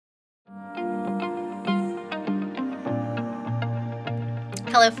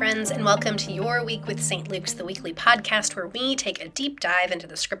Hello, friends, and welcome to Your Week with St. Luke's, the weekly podcast where we take a deep dive into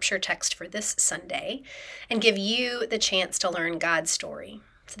the scripture text for this Sunday and give you the chance to learn God's story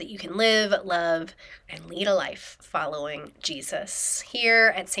so that you can live, love, and lead a life following Jesus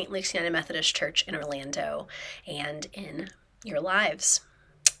here at St. Luke's United Methodist Church in Orlando and in your lives.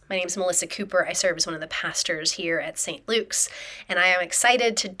 My name is Melissa Cooper. I serve as one of the pastors here at St. Luke's, and I am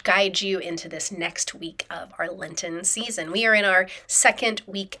excited to guide you into this next week of our Lenten season. We are in our second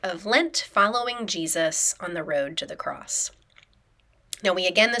week of Lent, following Jesus on the road to the cross. Now, we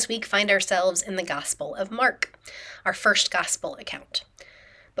again this week find ourselves in the Gospel of Mark, our first Gospel account.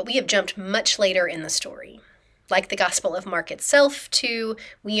 But we have jumped much later in the story. Like the Gospel of Mark itself, too,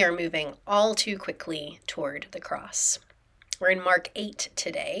 we are moving all too quickly toward the cross. We're in Mark 8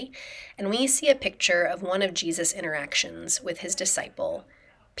 today, and we see a picture of one of Jesus' interactions with his disciple,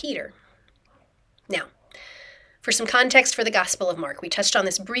 Peter. Now, for some context for the Gospel of Mark, we touched on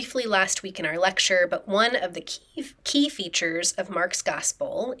this briefly last week in our lecture, but one of the key features of Mark's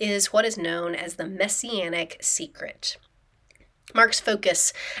Gospel is what is known as the Messianic secret. Mark's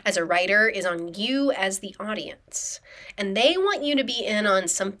focus as a writer is on you as the audience, and they want you to be in on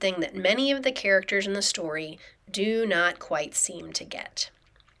something that many of the characters in the story do not quite seem to get.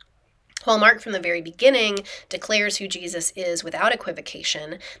 While Mark from the very beginning declares who Jesus is without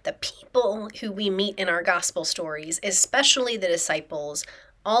equivocation, the people who we meet in our gospel stories, especially the disciples,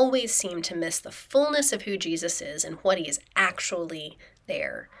 always seem to miss the fullness of who Jesus is and what he is actually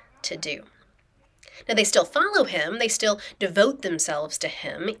there to do. Now, they still follow him, they still devote themselves to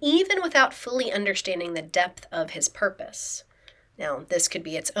him, even without fully understanding the depth of his purpose. Now, this could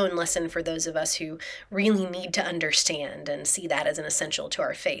be its own lesson for those of us who really need to understand and see that as an essential to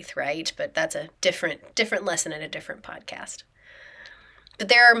our faith, right? But that's a different lesson in a different podcast. But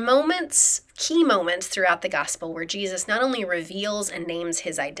there are moments, key moments throughout the gospel where Jesus not only reveals and names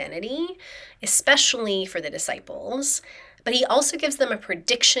his identity, especially for the disciples, but he also gives them a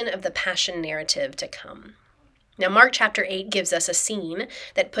prediction of the passion narrative to come. Now, Mark chapter 8 gives us a scene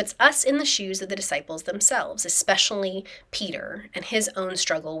that puts us in the shoes of the disciples themselves, especially Peter and his own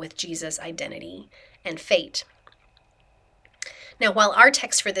struggle with Jesus' identity and fate. Now, while our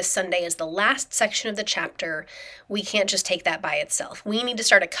text for this Sunday is the last section of the chapter, we can't just take that by itself. We need to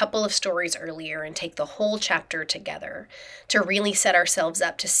start a couple of stories earlier and take the whole chapter together to really set ourselves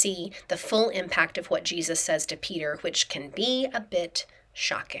up to see the full impact of what Jesus says to Peter, which can be a bit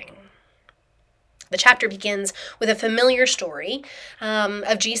shocking. The chapter begins with a familiar story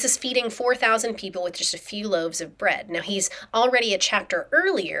of Jesus feeding 4,000 people with just a few loaves of bread. Now, he's already a chapter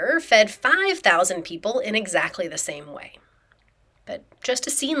earlier fed 5,000 people in exactly the same way. But just a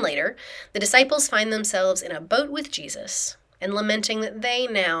scene later, the disciples find themselves in a boat with Jesus and lamenting that they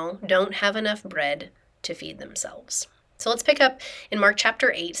now don't have enough bread to feed themselves. So let's pick up in Mark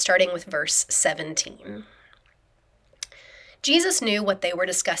chapter 8, starting with verse 17. Jesus knew what they were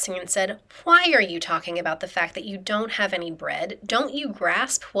discussing and said, "Why are you talking about the fact that you don't have any bread? Don't you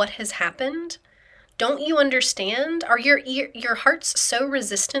grasp what has happened? Don't you understand? Are your hearts so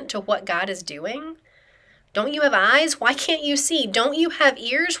resistant to what God is doing? Don't you have eyes? Why can't you see? Don't you have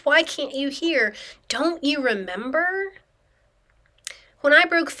ears? Why can't you hear? Don't you remember? When I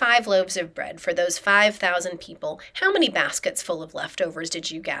broke 5 loaves of bread for those 5,000 people, how many baskets full of leftovers did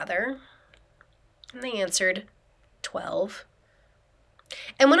you gather?" And they answered, 12.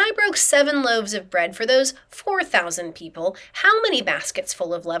 "And when I broke 7 loaves of bread for those 4,000 people, how many baskets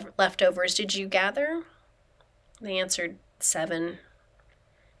full of leftovers did you gather?" They answered, 7.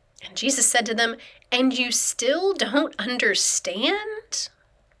 And Jesus said to them, "And you still don't understand?"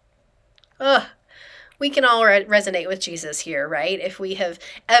 We can all resonate with Jesus here, right? If we have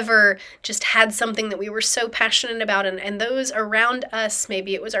ever just had something that we were so passionate about and those around us,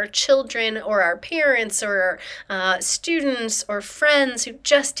 maybe it was our children or our parents or students or friends who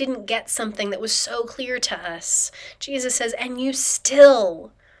just didn't get something that was so clear to us. Jesus says, "And you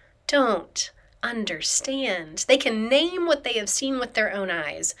still don't understand." They can name what they have seen with their own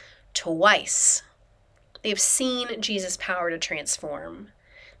eyes twice. They have seen Jesus' power to transform.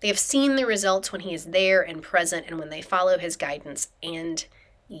 They have seen the results when he is there and present and when they follow his guidance, and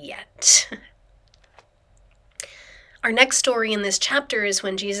yet. Our next story in this chapter is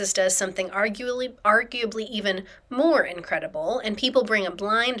when Jesus does something arguably even more incredible, and people bring a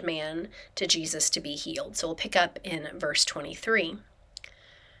blind man to Jesus to be healed. So we'll pick up in verse 23.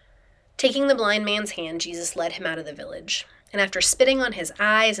 Taking the blind man's hand, Jesus led him out of the village. And after spitting on his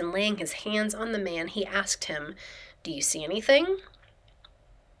eyes and laying his hands on the man, he asked him, "Do you see anything?"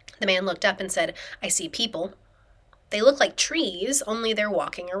 The man looked up and said, "I see people. They look like trees, only they're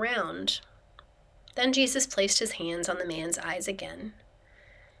walking around." Then Jesus placed his hands on the man's eyes again.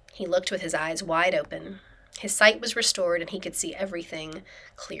 He looked with his eyes wide open. His sight was restored, and he could see everything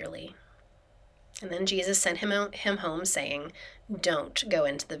clearly. And then Jesus sent him home, saying, "Don't go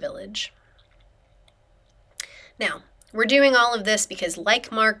into the village." Now, we're doing all of this because,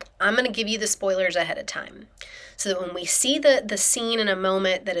 like Mark, I'm going to give you the spoilers ahead of time, so that when we see the scene in a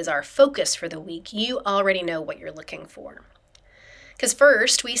moment that is our focus for the week, you already know what you're looking for. Because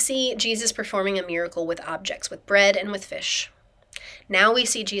first, we see Jesus performing a miracle with objects, with bread and with fish. Now we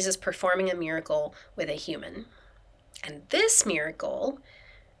see Jesus performing a miracle with a human. And this miracle,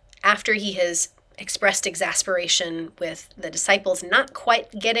 after he has expressed exasperation with the disciples not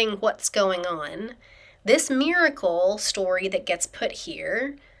quite getting what's going on, this miracle story that gets put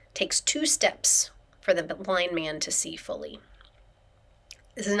here takes 2 steps for the blind man to see fully.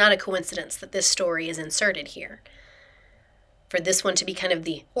 This is not a coincidence that this story is inserted here. For this one to be kind of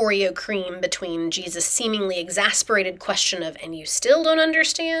the Oreo cream between Jesus' seemingly exasperated question of, "And you still don't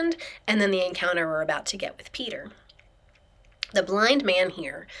understand?" and then the encounter we're about to get with Peter. The blind man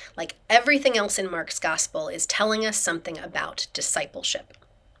here, like everything else in Mark's gospel, is telling us something about discipleship.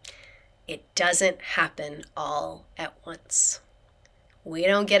 It doesn't happen all at once. We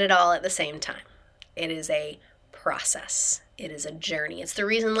don't get it all at the same time. It is a process. It is a journey. It's the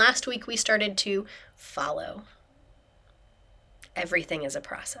reason last week we started to follow. Everything is a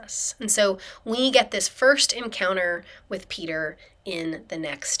process. And so we get this first encounter with Peter in the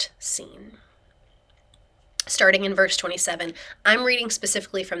next scene. Starting in verse 27, I'm reading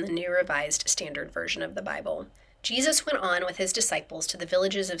specifically from the New Revised Standard Version of the Bible. Jesus went on with his disciples to the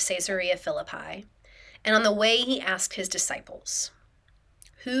villages of Caesarea Philippi, and on the way he asked his disciples,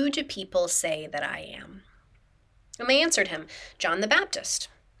 "Who do people say that I am?" And they answered him, "John the Baptist,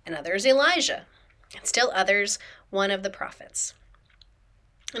 and others Elijah, and still others one of the prophets."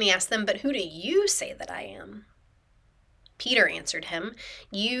 And he asked them, "But who do you say that I am?" Peter answered him,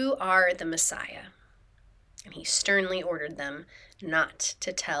 "You are the Messiah." And he sternly ordered them not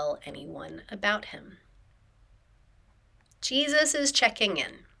to tell anyone about him. Jesus is checking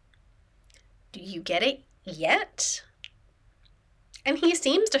in. Do you get it yet? And he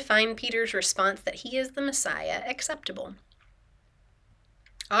seems to find Peter's response that he is the Messiah acceptable.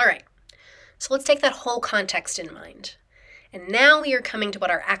 All right, so let's take that whole context in mind. And now we are coming to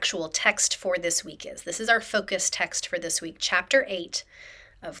what our actual text for this week is. This is our focus text for this week, chapter 8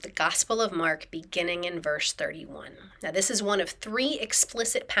 of the Gospel of Mark, beginning in verse 31. Now, this is one of 3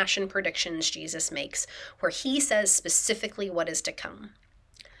 explicit passion predictions Jesus makes, where he says specifically what is to come.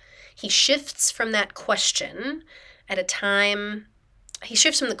 He shifts from that question at a time, he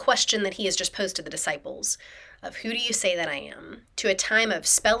shifts from the question that he has just posed to the disciples of "Who do you say that I am?" to a time of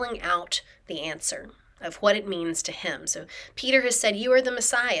spelling out the answer of what it means to him. So Peter has said, "You are the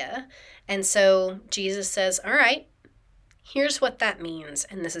Messiah." And so Jesus says, "All right, here's what that means."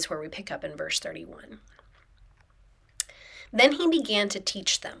 And this is where we pick up in verse 31. Then he began to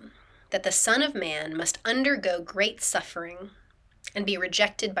teach them that the Son of Man must undergo great suffering and be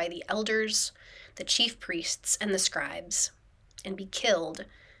rejected by the elders, the chief priests, and the scribes, and be killed,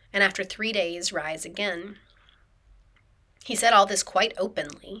 and after 3 days rise again. He said all this quite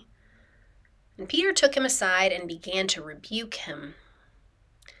openly. And Peter took him aside and began to rebuke him.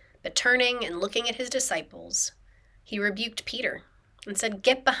 But turning and looking at his disciples, he rebuked Peter and said,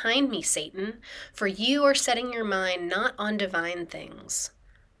 "Get behind me, Satan, for you are setting your mind not on divine things,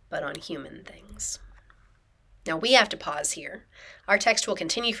 but on human things." Now we have to pause here. Our text will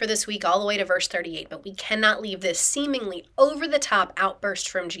continue for this week all the way to verse 38, but we cannot leave this seemingly over-the-top outburst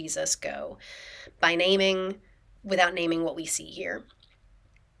from Jesus go without naming what we see here.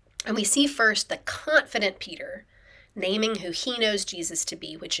 And we see first the confident Peter naming who he knows Jesus to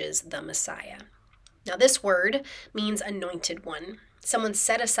be, which is the Messiah. Now this word means anointed one, someone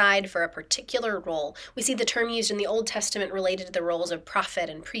set aside for a particular role. We see the term used in the Old Testament related to the roles of prophet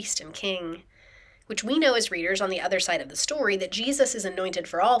and priest and king, which we know as readers on the other side of the story that Jesus is anointed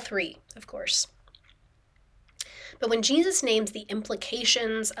for all 3, of course. But when Jesus names the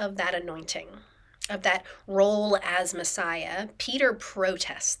implications of that anointing, of that role as Messiah, Peter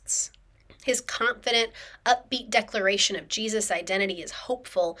protests. His confident, upbeat declaration of Jesus' identity is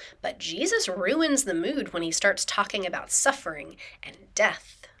hopeful, but Jesus ruins the mood when he starts talking about suffering and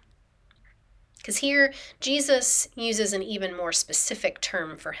death. Because here, Jesus uses an even more specific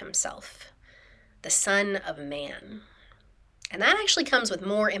term for himself, the Son of Man. And that actually comes with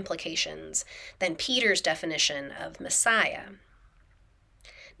more implications than Peter's definition of Messiah.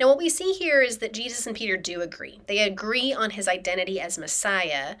 Now, what we see here is that Jesus and Peter do agree. They agree on his identity as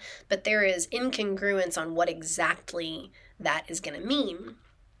Messiah, but there is incongruence on what exactly that is going to mean.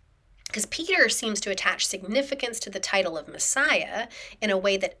 Because Peter seems to attach significance to the title of Messiah in a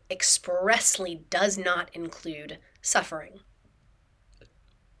way that expressly does not include suffering.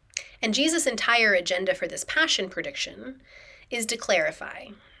 And Jesus' entire agenda for this passion prediction is to clarify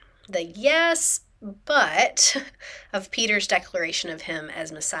the yes, but of Peter's declaration of him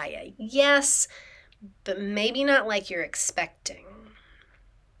as Messiah. Yes, but maybe not like you're expecting.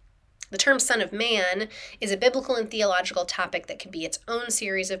 The term Son of Man is a biblical and theological topic that could be its own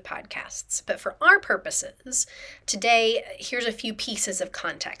series of podcasts. But for our purposes, today, here's a few pieces of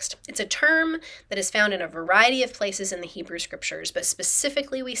context. It's a term that is found in a variety of places in the Hebrew Scriptures, but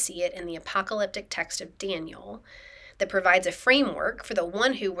specifically we see it in the apocalyptic text of Daniel that provides a framework for the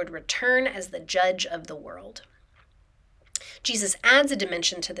one who would return as the judge of the world. Jesus adds a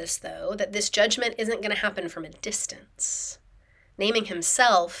dimension to this, though, that this judgment isn't going to happen from a distance. Naming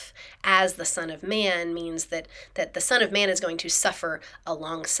himself as the Son of Man means that the Son of Man is going to suffer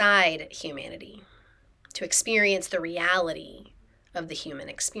alongside humanity, to experience the reality of the human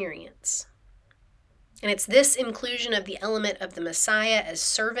experience. And it's this inclusion of the element of the Messiah as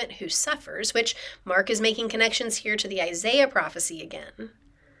servant who suffers, which Mark is making connections here to the Isaiah prophecy again,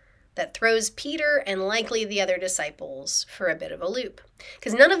 that throws Peter and likely the other disciples for a bit of a loop.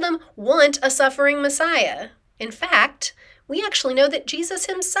 Because none of them want a suffering Messiah. In fact, we actually know that Jesus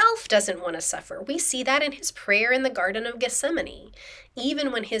himself doesn't want to suffer. We see that in his prayer in the Garden of Gethsemane,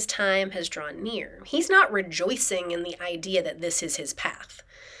 even when his time has drawn near. He's not rejoicing in the idea that this is his path,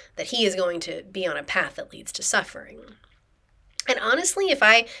 that he is going to be on a path that leads to suffering. And honestly, if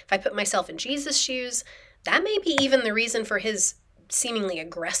I put myself in Jesus' shoes, that may be even the reason for his seemingly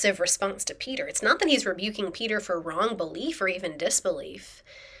aggressive response to Peter. It's not that he's rebuking Peter for wrong belief or even disbelief.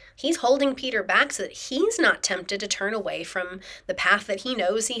 He's holding Peter back so that he's not tempted to turn away from the path that he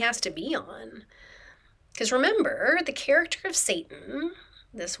knows he has to be on. Because remember, the character of Satan,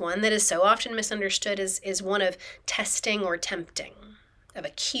 this one that is so often misunderstood, is one of testing or tempting, of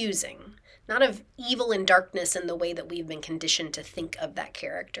accusing, not of evil and darkness in the way that we've been conditioned to think of that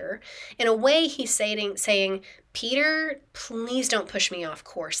character. In a way, he's saying, Peter, please don't push me off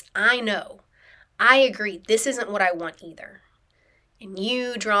course. I know. I agree. This isn't what I want either. And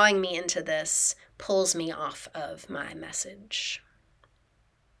you drawing me into this pulls me off of my message.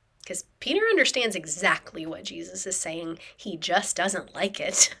 Because Peter understands exactly what Jesus is saying. He just doesn't like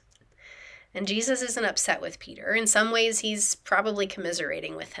it. And Jesus isn't upset with Peter. In some ways, he's probably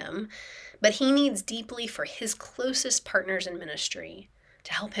commiserating with him. But he needs deeply for his closest partners in ministry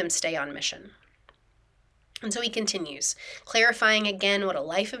to help him stay on mission. And so he continues, clarifying again what a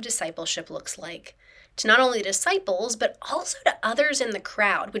life of discipleship looks like to not only disciples, but also to others in the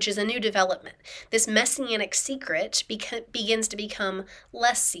crowd, which is a new development. This messianic secret begins to become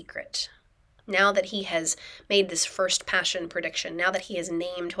less secret now that he has made this first passion prediction, now that he has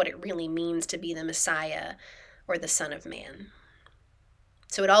named what it really means to be the Messiah or the Son of Man.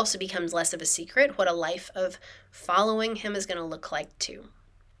 So it also becomes less of a secret what a life of following him is going to look like too.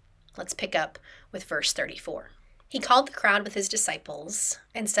 Let's pick up with verse 34. He called the crowd with his disciples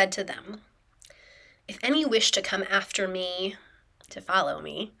and said to them, "If any wish to come after me, to follow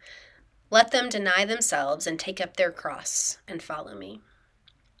me, let them deny themselves and take up their cross and follow me.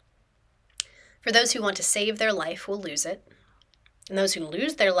 For those who want to save their life will lose it, and those who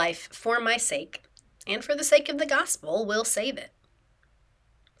lose their life for my sake and for the sake of the gospel will save it.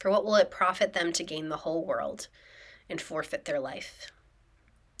 For what will it profit them to gain the whole world and forfeit their life?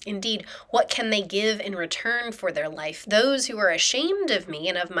 Indeed, what can they give in return for their life? Those who are ashamed of me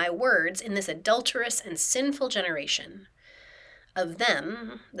and of my words in this adulterous and sinful generation. Of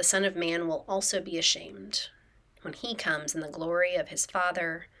them, the Son of Man will also be ashamed when he comes in the glory of his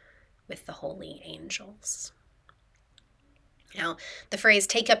Father with the holy angels." Now, the phrase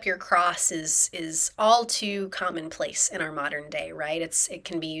 "take up your cross" is all too commonplace in our modern day, right? It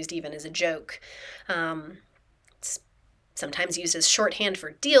can be used even as a joke. It's sometimes used as shorthand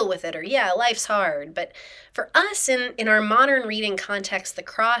for deal with it, or yeah, life's hard. But for us, in our modern reading context, the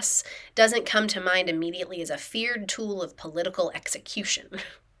cross doesn't come to mind immediately as a feared tool of political execution.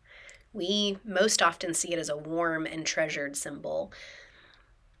 We most often see it as a warm and treasured symbol.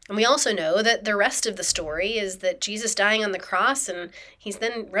 And we also know that the rest of the story is that Jesus dying on the cross and he's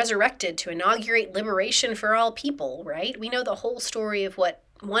then resurrected to inaugurate liberation for all people, right? We know the whole story of what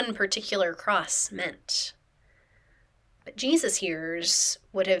one particular cross meant. But Jesus' hearers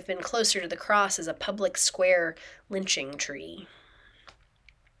would have been closer to the cross as a public square lynching tree.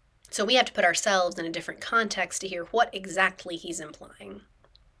 So we have to put ourselves in a different context to hear what exactly he's implying.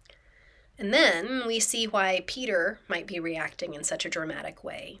 And then we see why Peter might be reacting in such a dramatic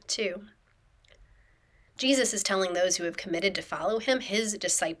way, too. Jesus is telling those who have committed to follow him, his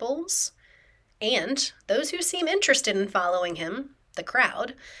disciples, and those who seem interested in following him, the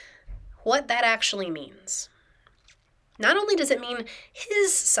crowd, what that actually means. Not only does it mean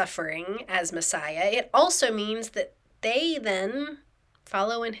his suffering as Messiah, it also means that they then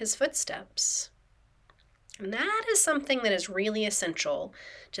follow in his footsteps. And that is something that is really essential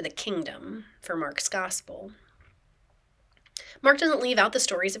to the kingdom for Mark's gospel. Mark doesn't leave out the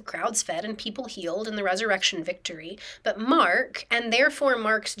stories of crowds fed and people healed and the resurrection victory, but Mark, and therefore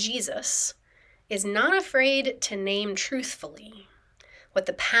Mark's Jesus, is not afraid to name truthfully what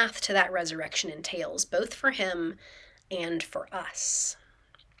the path to that resurrection entails, both for him and for us.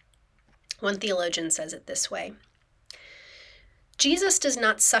 One theologian says it this way: Jesus does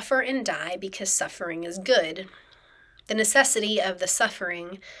not suffer and die because suffering is good. The necessity of the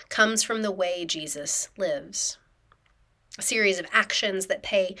suffering comes from the way Jesus lives. A series of actions that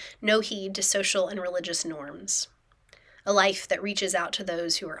pay no heed to social and religious norms. A life that reaches out to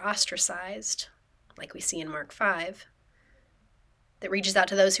those who are ostracized, like we see in Mark 5. That reaches out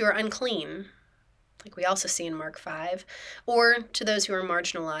to those who are unclean, like we also see in Mark 5. Or to those who are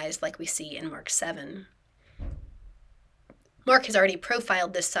marginalized, like we see in Mark 7. Mark has already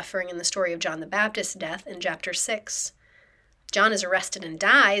profiled this suffering in the story of John the Baptist's death in chapter 6. John is arrested and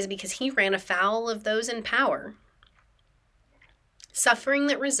dies because he ran afoul of those in power. Suffering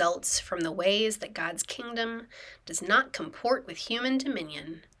that results from the ways that God's kingdom does not comport with human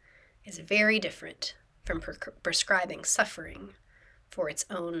dominion is very different from prescribing suffering for its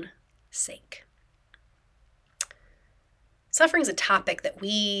own sake. Suffering is a topic that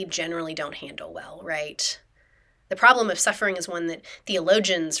we generally don't handle well, right? The problem of suffering is one that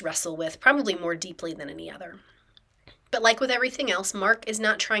theologians wrestle with probably more deeply than any other. But like with everything else, Mark is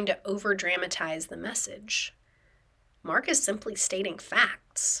not trying to over-dramatize the message. Mark is simply stating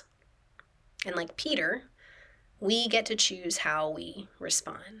facts. And like Peter, we get to choose how we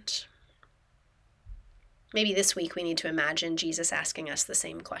respond. Maybe this week we need to imagine Jesus asking us the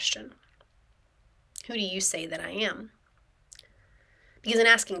same question. Who do you say that I am? Because in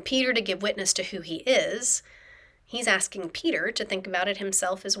asking Peter to give witness to who he is, he's asking Peter to think about it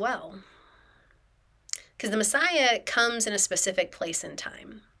himself as well. Because the Messiah comes in a specific place and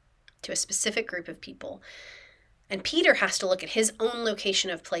time, to a specific group of people. And Peter has to look at his own location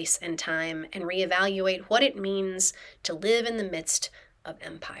of place and time and reevaluate what it means to live in the midst of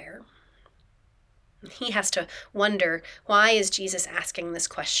empire. He has to wonder, why is Jesus asking this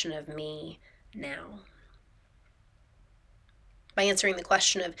question of me now? By answering the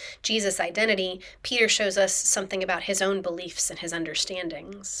question of Jesus' identity, Peter shows us something about his own beliefs and his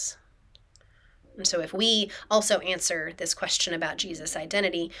understandings. And so if we also answer this question about Jesus'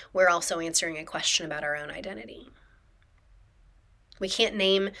 identity, we're also answering a question about our own identity. We can't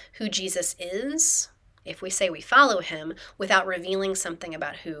name who Jesus is if we say we follow him without revealing something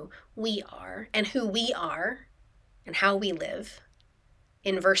about who we are, and who we are and how we live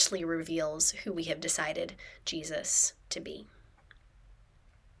inversely reveals who we have decided Jesus to be.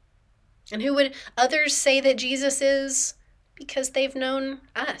 And who would others say that Jesus is? Because they've known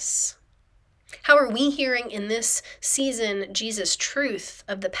us. How are we hearing in this season Jesus' truth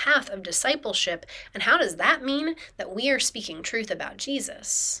of the path of discipleship? And how does that mean that we are speaking truth about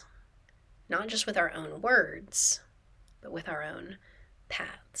Jesus? Not just with our own words, but with our own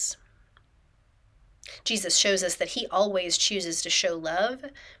paths. Jesus shows us that he always chooses to show love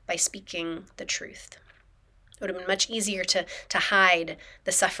by speaking the truth. It would have been much easier to hide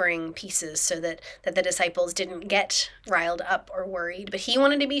the suffering pieces so that the disciples didn't get riled up or worried. But he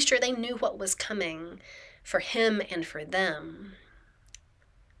wanted to be sure they knew what was coming for him and for them.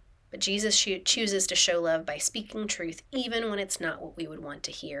 But Jesus chooses to show love by speaking truth, even when it's not what we would want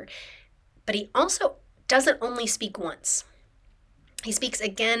to hear. But he also doesn't only speak once. He speaks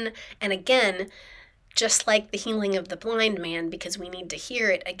again and again, just like the healing of the blind man, because we need to hear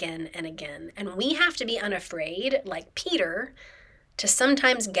it again and again. And we have to be unafraid, like Peter, to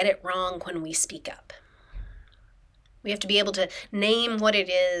sometimes get it wrong when we speak up. We have to be able to name what it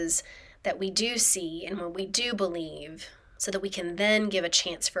is that we do see and what we do believe, so that we can then give a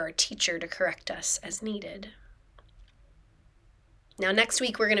chance for our teacher to correct us as needed. Now, next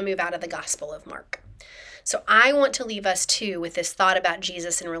week, we're going to move out of the Gospel of Mark. So I want to leave us, too, with this thought about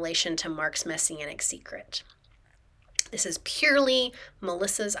Jesus in relation to Mark's messianic secret. This is purely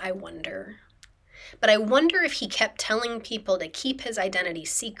Melissa's I wonder. But I wonder if he kept telling people to keep his identity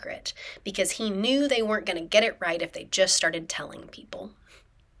secret because he knew they weren't going to get it right if they just started telling people.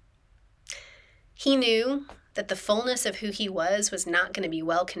 He knew that the fullness of who he was not going to be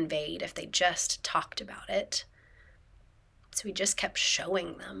well conveyed if they just talked about it. So he just kept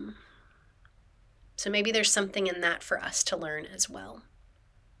showing them. So maybe there's something in that for us to learn as well.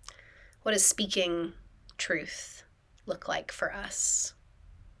 What does speaking truth look like for us?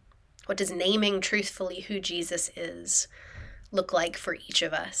 What does naming truthfully who Jesus is look like for each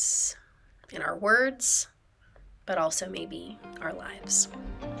of us in our words, but also maybe our lives?